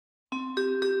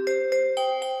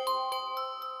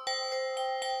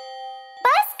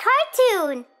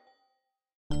cartoon.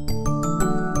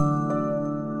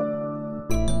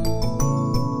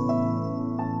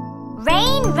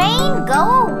 Rain, rain,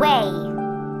 go away.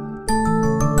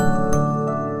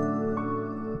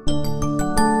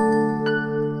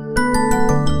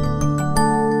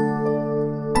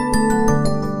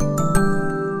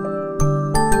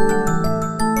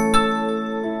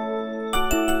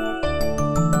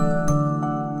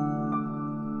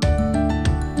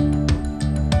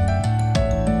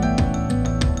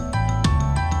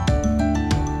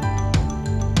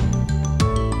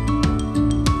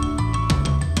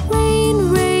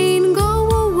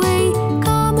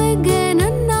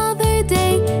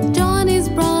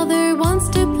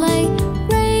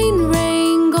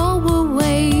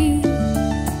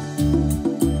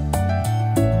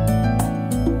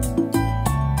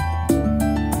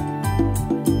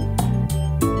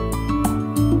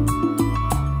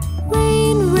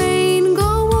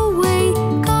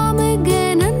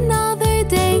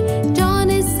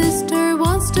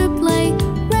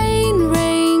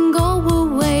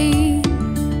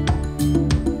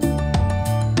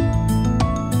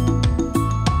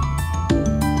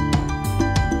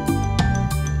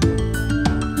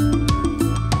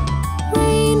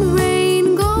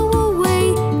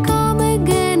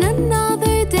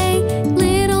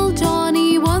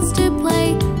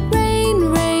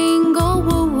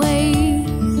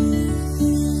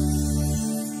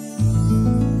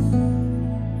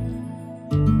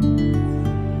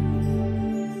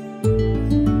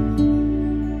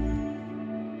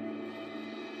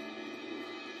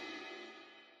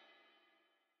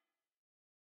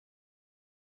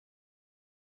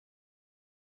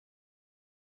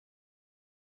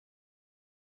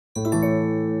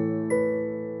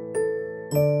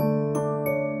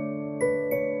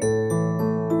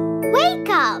 Wake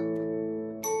up!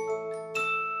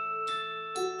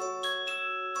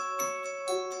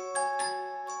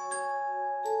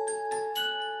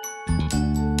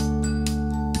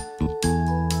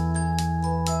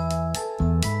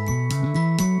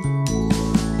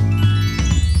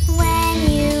 When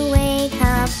you wake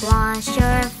up, wash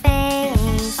your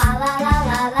face. La la la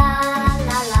la la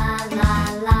la la la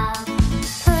la.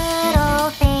 Put all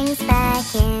things back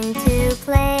into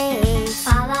place.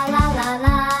 La la la la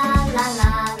la la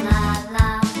la la la.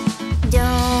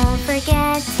 Don't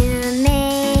forget to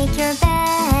make your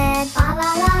bed. La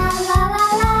la la la la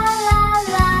la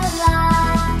la la.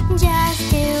 Just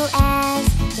do as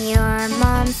your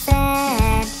mom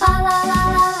said. La la la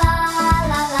la la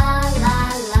la la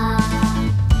la.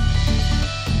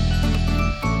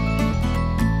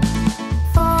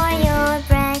 For your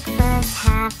breakfast,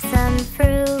 have some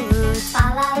fruit. La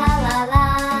la la la la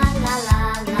la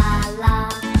la la.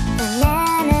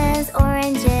 Bananas,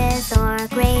 oranges, or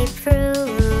grapefruit.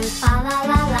 La la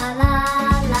la la la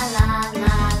la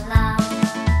la la.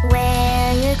 Wear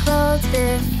your clothes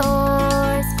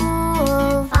before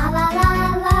school. La la la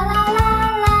la la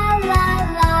la la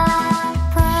la.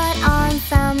 Put on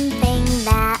something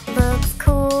that looks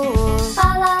cool. La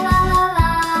la la la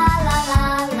la la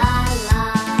la la.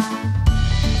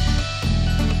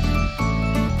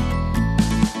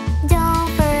 Don't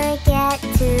forget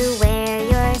to wear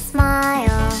your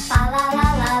smile. La la la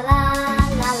la la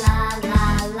la la la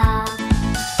la.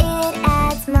 It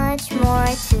adds much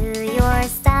more to your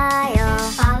style.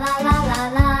 La la la la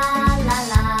la la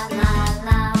la la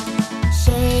la.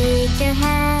 Shake your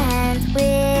hands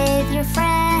with your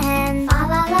friends. La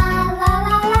la la la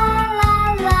la la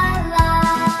la la.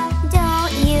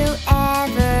 Don't you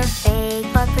ever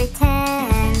fake or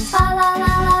pretend. La la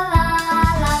la la la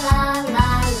la la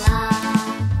la.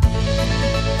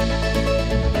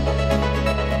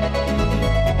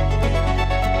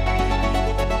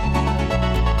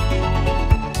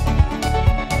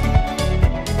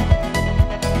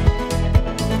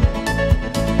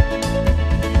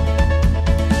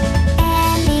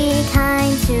 And be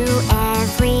kind to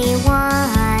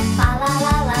everyone. La la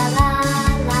la la la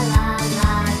la la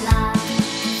la la.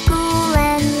 School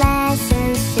and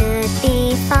lessons should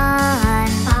be fun.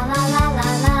 La la la la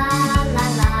la la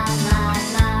la la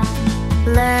la.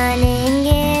 Learning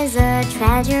is a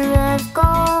treasure of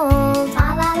gold. La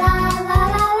la la la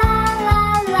la la la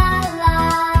la la.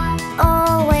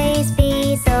 Always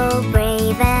be so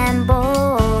brave and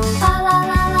bold. La la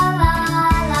la la la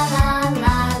la la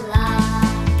la la.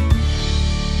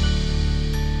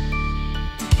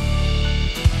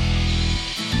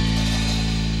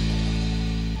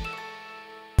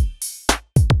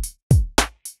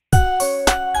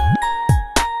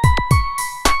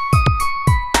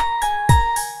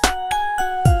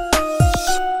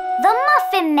 The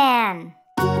Muffin Man.